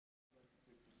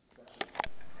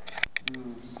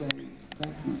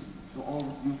thank you to all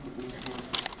of you for being here,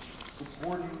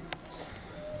 supporting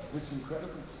this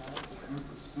incredibly talented group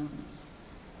of students.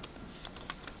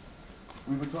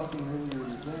 We were talking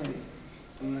earlier today,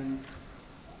 and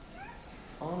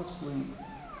honestly,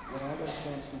 when I got a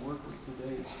chance to work with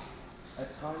today,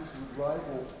 at times would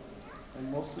rival,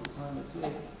 and most of the time it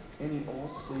did, any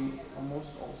all-state, or most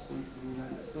all states in the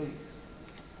United States.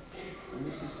 And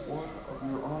this is one of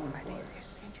your honor flags.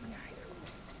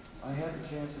 I had the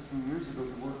chance a few years ago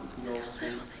to work with the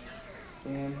all-state,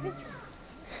 and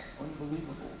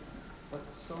unbelievable. But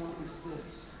so is this.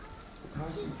 The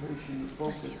concentration, the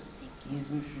focus,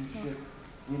 musicianship,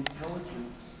 the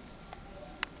intelligence.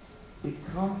 It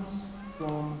comes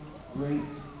from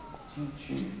great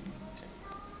teaching.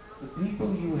 The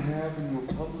people you have in your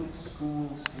public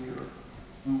schools here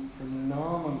do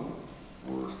phenomenal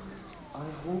work. I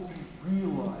hope you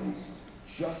realize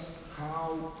just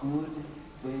how good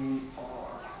they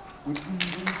are. Would you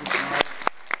leave it now?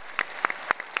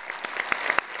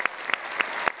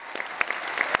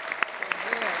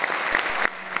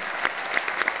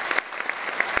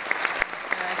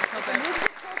 The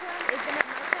music program is going to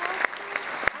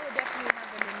I would definitely have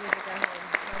them in music at home.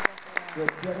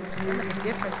 That makes a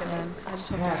difference in them. I just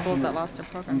hope the schools that lost their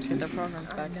programs get their programs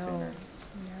back sooner.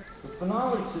 The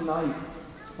finale tonight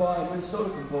is by Minnesota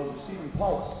composer Stephen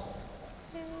Paulus.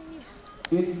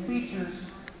 It features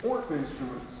orc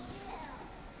instruments.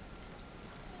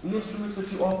 The instruments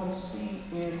that you often see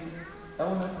in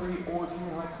elementary or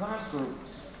junior high classrooms.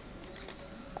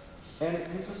 And it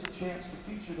gives us a chance to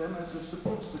feature them as they're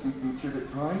supposed to be featured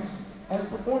at times as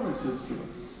performance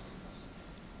instruments.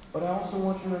 But I also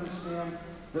want you to understand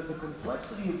that the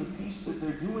complexity of the piece that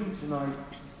they're doing tonight,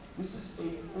 this is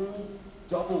a full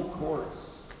double chorus.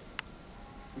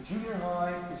 The junior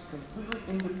high is completely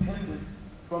independent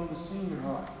from the senior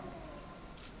high.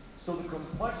 So the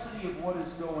complexity of what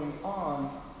is going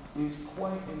on is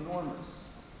quite enormous.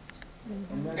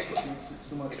 And that's what makes it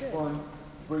so much fun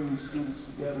to bring these students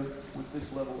together with this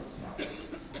level of talent.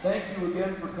 Thank you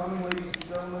again for coming, ladies and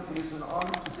gentlemen. It is an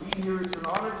honor to be here. It's an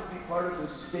honor to be part of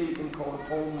this state and call it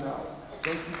home now.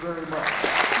 Thank you very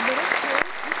much.